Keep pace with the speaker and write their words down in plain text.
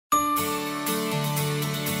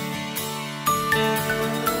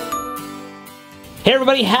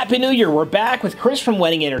everybody, Happy New Year. We're back with Chris from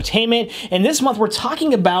Wenning Entertainment, and this month we're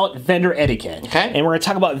talking about vendor etiquette. Okay. And we're going to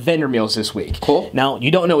talk about vendor meals this week. Cool. Now, you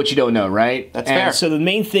don't know what you don't know, right? That's fair. So the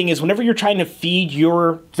main thing is whenever you're trying to feed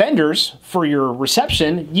your vendors for your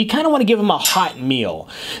reception, you kind of want to give them a hot meal.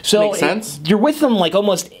 So Makes sense. you're with them like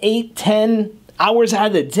almost 8, 10 hours out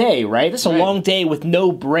of the day, right? That's a long day with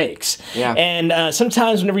no breaks. Yeah. And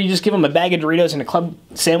sometimes whenever you just give them a bag of Doritos and a club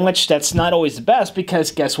sandwich, that's not always the best because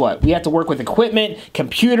guess what? We have to work with equipment,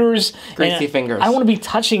 computers. Greasy fingers. I want to be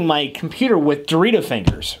touching my computer with Dorito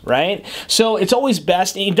fingers, right? So it's always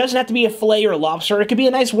best. And it doesn't have to be a filet or a lobster. It could be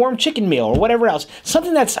a nice warm chicken meal or whatever else.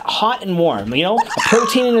 Something that's hot and warm, you know? A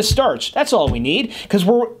protein and a starch. That's all we need because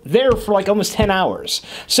we're there for like almost 10 hours.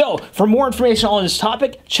 So for more information on this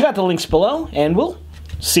topic, check out the links below and we'll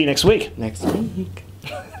see you next week. Next week.